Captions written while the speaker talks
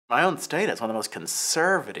My own state has one of the most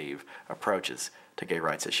conservative approaches to gay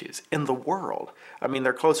rights issues in the world. I mean,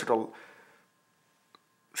 they're closer to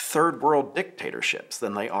third world dictatorships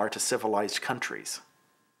than they are to civilized countries.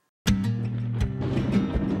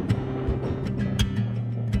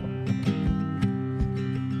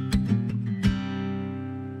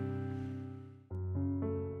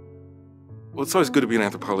 Well, it's always good to be an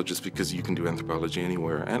anthropologist because you can do anthropology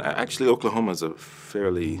anywhere. And actually, Oklahoma is a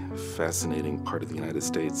fairly fascinating part of the United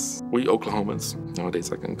States. We Oklahomans,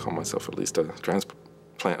 nowadays I can call myself at least a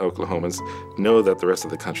transplant Oklahomans, know that the rest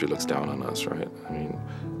of the country looks down on us, right? I mean,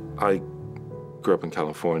 I grew up in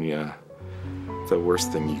California. The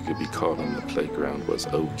worst thing you could be called on the playground was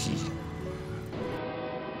Okie.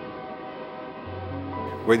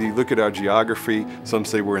 Whether you look at our geography, some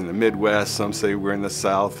say we're in the Midwest, some say we're in the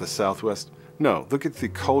South, the Southwest. No, look at the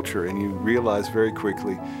culture and you realize very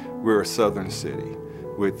quickly we're a southern city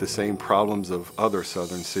with the same problems of other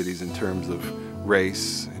southern cities in terms of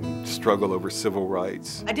race and struggle over civil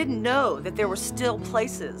rights. I didn't know that there were still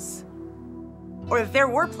places, or if there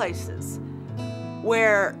were places,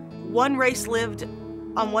 where one race lived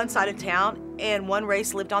on one side of town and one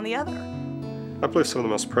race lived on the other. I believe some of the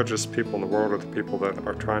most prejudiced people in the world are the people that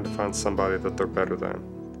are trying to find somebody that they're better than.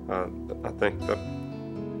 I think that,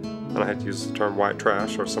 and I hate to use the term white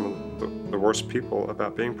trash, are some of the worst people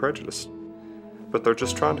about being prejudiced. But they're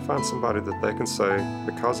just trying to find somebody that they can say,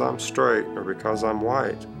 because I'm straight or because I'm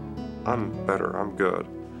white, I'm better, I'm good.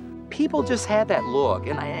 People just have that look,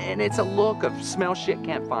 and it's a look of smell shit,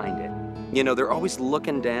 can't find it. You know, they're always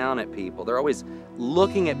looking down at people. They're always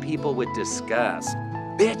looking at people with disgust.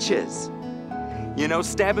 Bitches. You know,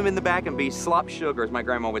 stab him in the back and be slop sugar, as my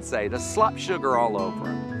grandma would say. The slop sugar all over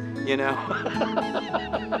him, you know?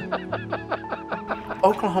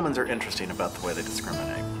 Oklahomans are interesting about the way they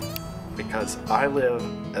discriminate because I live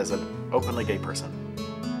as an openly gay person.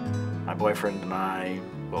 My boyfriend and I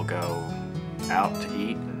will go out to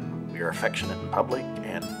eat and we are affectionate in public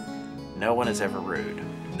and no one is ever rude.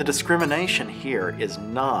 The discrimination here is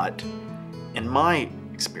not, in my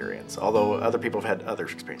experience, although other people have had other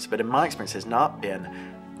experiences, but in my experience has not been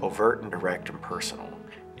overt and direct and personal.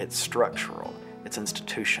 It's structural, it's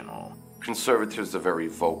institutional. Conservatives are very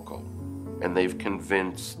vocal, and they've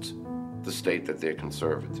convinced the state that they're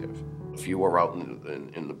conservative. If you were out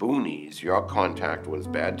in the boonies, your contact was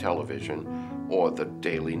bad television or the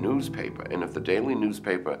daily newspaper. And if the daily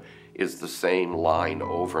newspaper is the same line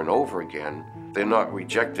over and over again, they're not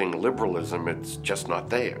rejecting liberalism, it's just not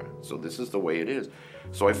there. So this is the way it is.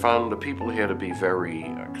 So I found the people here to be very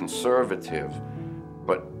conservative,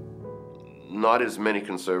 but not as many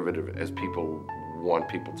conservative as people want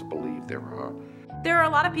people to believe there are. There are a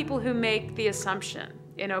lot of people who make the assumption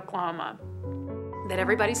in Oklahoma that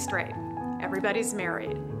everybody's straight, everybody's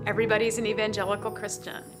married, everybody's an evangelical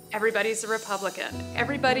Christian, everybody's a Republican,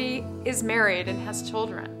 everybody is married and has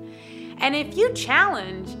children. And if you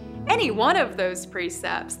challenge any one of those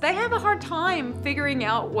precepts, they have a hard time figuring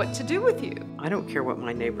out what to do with you. I don't care what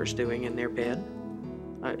my neighbor's doing in their bed.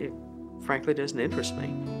 It frankly doesn't interest me.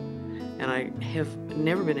 And I have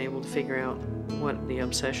never been able to figure out what the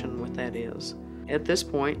obsession with that is. At this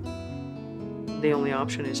point, the only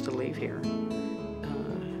option is to leave here.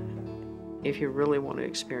 If you really want to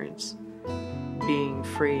experience being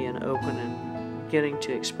free and open and getting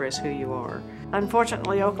to express who you are.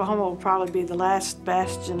 Unfortunately, Oklahoma will probably be the last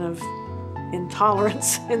bastion of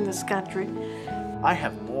intolerance in this country. I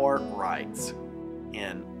have more rights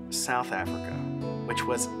in South Africa, which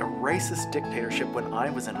was a racist dictatorship when I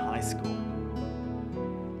was in high school.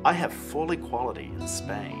 I have full equality in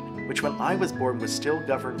Spain, which when I was born was still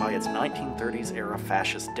governed by its 1930s era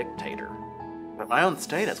fascist dictator. But my own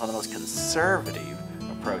state has one of the most conservative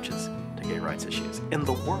approaches to gay rights issues in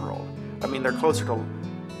the world. I mean, they're closer to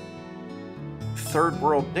third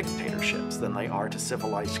world dictatorships than they are to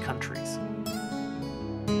civilized countries.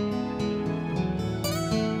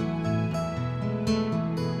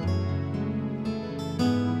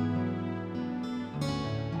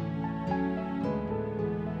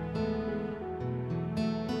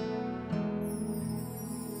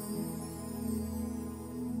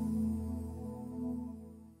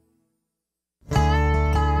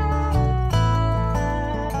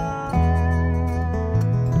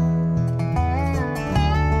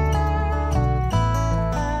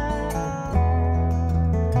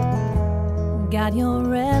 Got your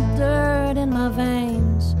red dirt in my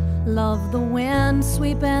veins. Love the wind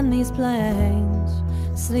sweeping these plains.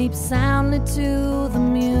 Sleep soundly to the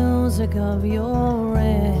music of your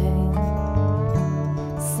rain.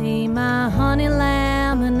 See my honey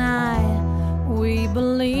lamb and I, we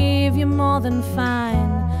believe you're more than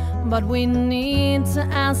fine. but we need to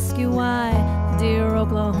ask you why, dear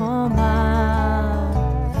Oklahoma.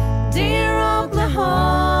 Dear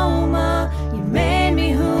Oklahoma, you made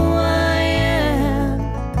me who I am.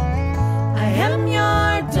 I am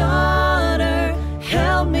your daughter,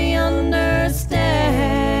 help me understand.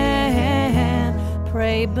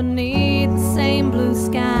 Pray beneath the same blue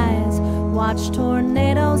skies, watch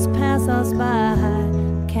tornadoes pass us by.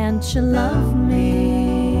 Can't you love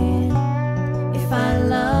me if I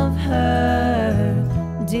love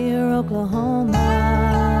her, dear Oklahoma?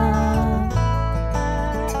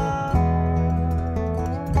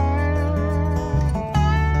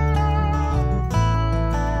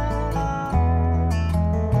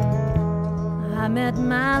 I met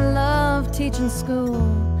my love teaching school,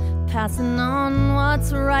 passing on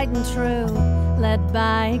what's right and true, led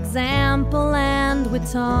by example, and we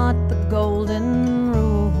taught the golden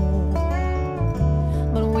rule.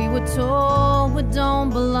 But we were told we don't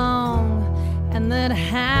belong, and that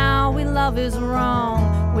how we love is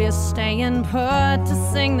wrong. We're staying put to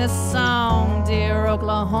sing this song, dear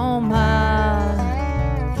Oklahoma.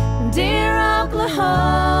 Dear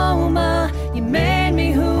Oklahoma, you made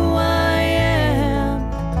me who I am.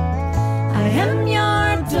 I am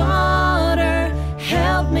your daughter,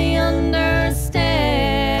 help me understand.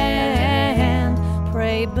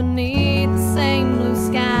 Pray beneath the same blue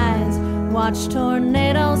skies, watch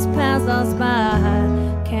tornadoes pass us by.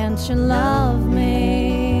 Can't you love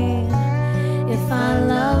me if I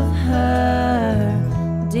love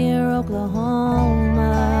her, dear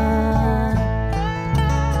Oklahoma?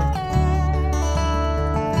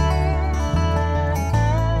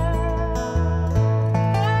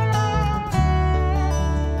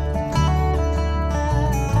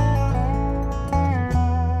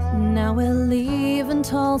 Now we're leaving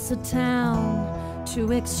Tulsa town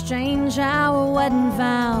to exchange our wedding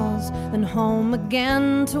vows, then home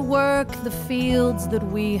again to work the fields that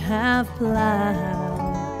we have plowed.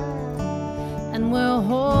 And we're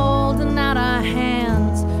holding out our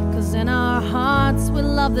hands, 'cause in our hearts we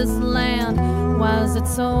love this land. Why is it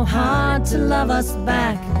so hard to love us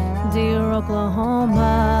back, dear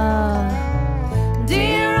Oklahoma?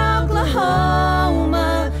 Dear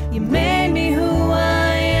Oklahoma, you made me who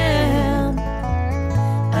I am.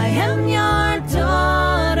 I am your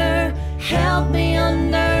daughter, help me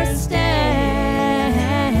understand.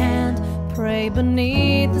 Pray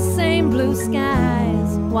beneath the same blue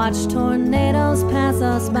skies, watch tornadoes pass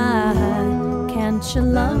us by. Can't you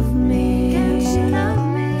love me? Can't you love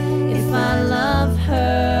me if I love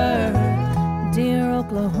her, dear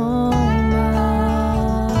Oklahoma?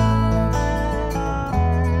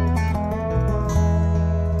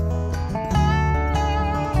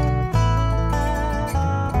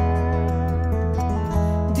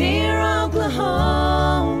 Dear Oklahoma.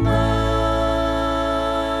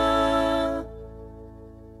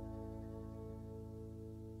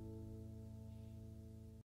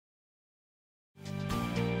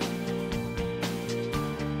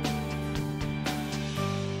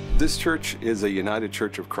 This church is a United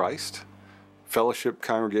Church of Christ. Fellowship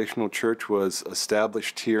Congregational Church was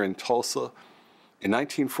established here in Tulsa in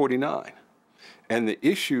 1949. And the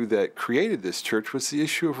issue that created this church was the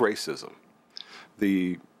issue of racism.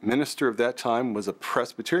 The minister of that time was a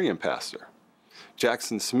Presbyterian pastor,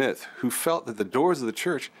 Jackson Smith, who felt that the doors of the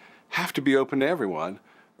church have to be open to everyone,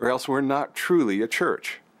 or else we're not truly a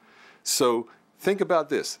church. So think about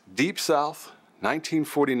this. Deep South,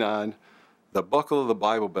 1949, the buckle of the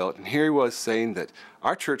Bible Belt, and here he was saying that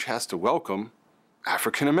our church has to welcome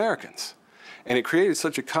African Americans. And it created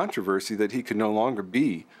such a controversy that he could no longer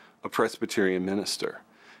be a Presbyterian minister.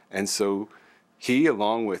 And so he,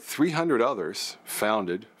 along with 300 others,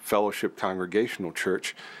 founded Fellowship Congregational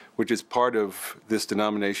Church, which is part of this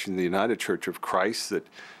denomination, the United Church of Christ, that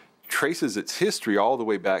traces its history all the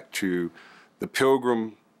way back to the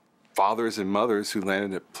Pilgrim fathers and mothers who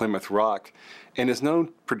landed at Plymouth Rock, and is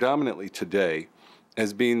known predominantly today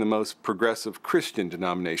as being the most progressive Christian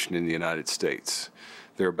denomination in the United States.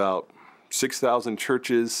 There are about 6,000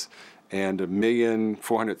 churches and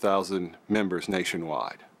 1,400,000 members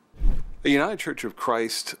nationwide. The United Church of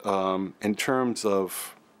Christ, in terms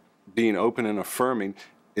of being open and affirming,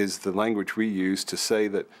 is the language we use to say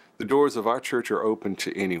that the doors of our church are open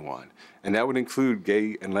to anyone. And that would include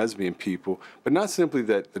gay and lesbian people, but not simply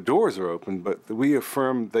that the doors are open, but that we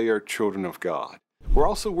affirm they are children of God. We're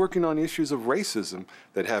also working on issues of racism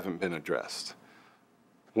that haven't been addressed.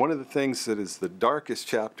 One of the things that is the darkest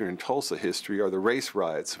chapter in Tulsa history are the race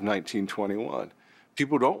riots of 1921.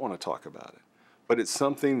 People don't want to talk about it, but it's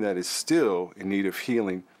something that is still in need of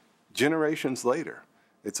healing generations later.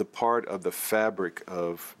 It's a part of the fabric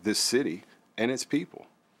of this city and its people.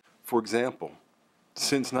 For example,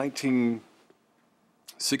 since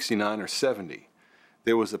 1969 or 70,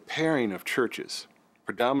 there was a pairing of churches,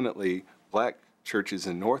 predominantly black churches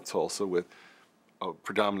in North Tulsa with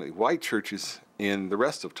predominantly white churches in the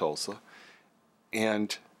rest of Tulsa.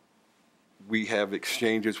 And we have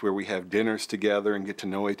exchanges where we have dinners together and get to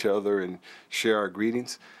know each other and share our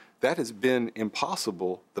greetings. That has been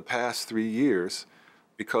impossible the past 3 years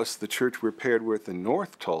because the church we're paired with in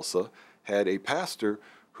North Tulsa had a pastor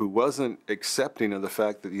who wasn't accepting of the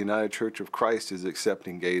fact that the United Church of Christ is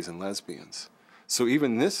accepting gays and lesbians. So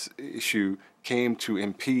even this issue came to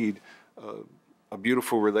impede a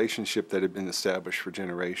beautiful relationship that had been established for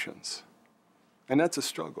generations. And that's a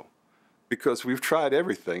struggle because we've tried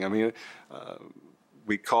everything. I mean,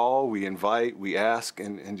 we call, we invite, we ask,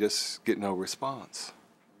 and just get no response.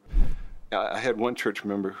 I had one church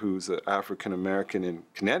member who's an African American in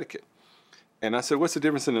Connecticut. And I said, what's the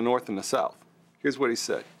difference in the North and the South? Here's what he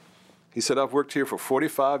said. He said, I've worked here for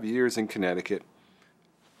 45 years in Connecticut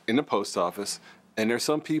in the post office, and there's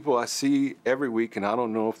some people I see every week, and I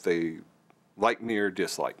don't know if they like me or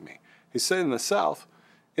dislike me. He said in the South,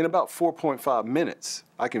 in about 4.5 minutes,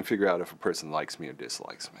 I can figure out if a person likes me or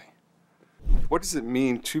dislikes me. What does it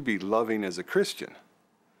mean to be loving as a Christian?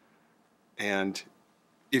 And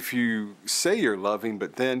if you say you're loving,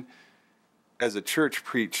 but then as a church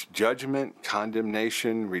preach judgment,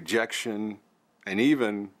 condemnation, rejection, and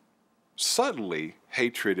even subtly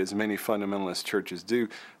hatred, as many fundamentalist churches do,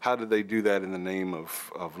 how do they do that in the name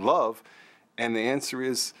of love? And the answer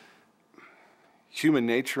is human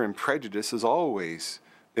nature and prejudice has always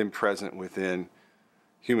been present within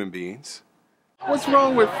human beings. What's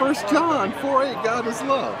wrong with 1 John 4:8, God is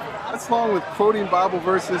love? What's wrong with quoting Bible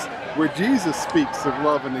verses where Jesus speaks of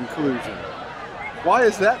love and inclusion? Why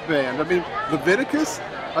is that banned? I mean, Leviticus?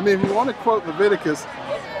 I mean, if you want to quote Leviticus,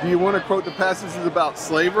 do you want to quote the passages about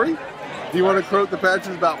slavery? Do you want to quote the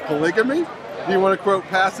passages about polygamy? Do you want to quote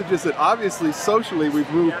passages that obviously socially we've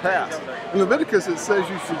moved past? In Leviticus it says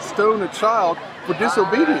you should stone a child for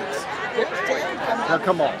disobedience. Now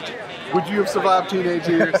come on. Would you have survived teenage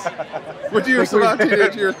years? Would you have survived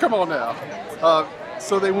teenage years? Come on now.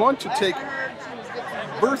 So they want to take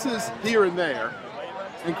verses here and there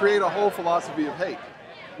and create a whole philosophy of hate,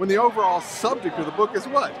 when the overall subject of the book is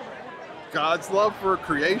what? God's love for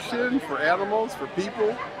creation, for animals, for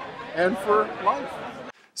people, and for life.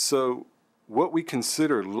 So what we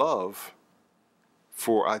consider love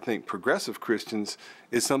for, I think, progressive Christians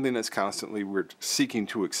is something that's constantly we're seeking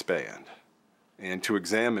to expand and to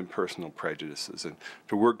examine personal prejudices and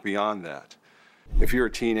to work beyond that. If you're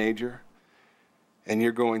a teenager and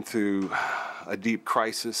you're going through a deep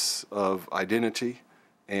crisis of identity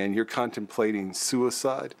and you're contemplating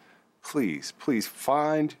suicide, please, please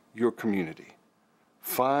find your community.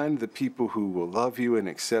 Find the people who will love you and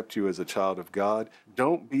accept you as a child of God.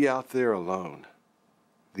 Don't be out there alone.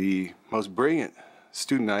 The most brilliant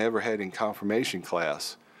student I ever had in confirmation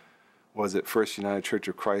class was at First United Church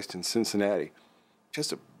of Christ in Cincinnati.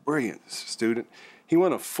 Just a brilliant student. He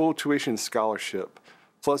won a full tuition scholarship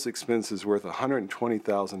plus expenses worth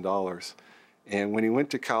 $120,000. And when he went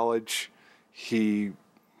to college, he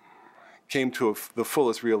came to the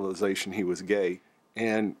fullest realization he was gay,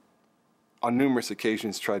 and on numerous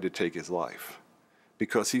occasions tried to take his life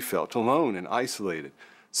because he felt alone and isolated.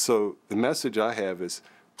 So the message I have is,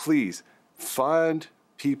 please find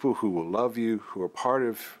people who will love you, who are part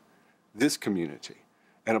of this community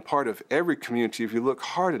and a part of every community if you look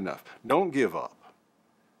hard enough. Don't give up.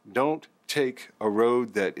 Don't take a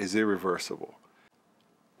road that is irreversible.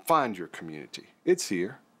 Find your community. It's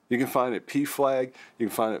here. You can find it at PFLAG, you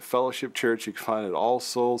can find it at Fellowship Church, you can find it at All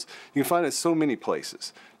Souls, you can find it at so many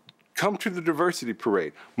places. Come to the diversity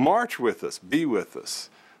parade. March with us. Be with us.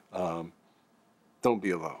 Don't be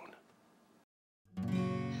alone.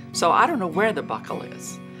 So I don't know where the buckle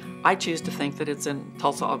is. I choose to think that it's in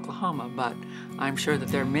Tulsa, Oklahoma, but I'm sure that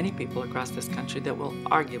there are many people across this country that will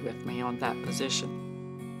argue with me on that position.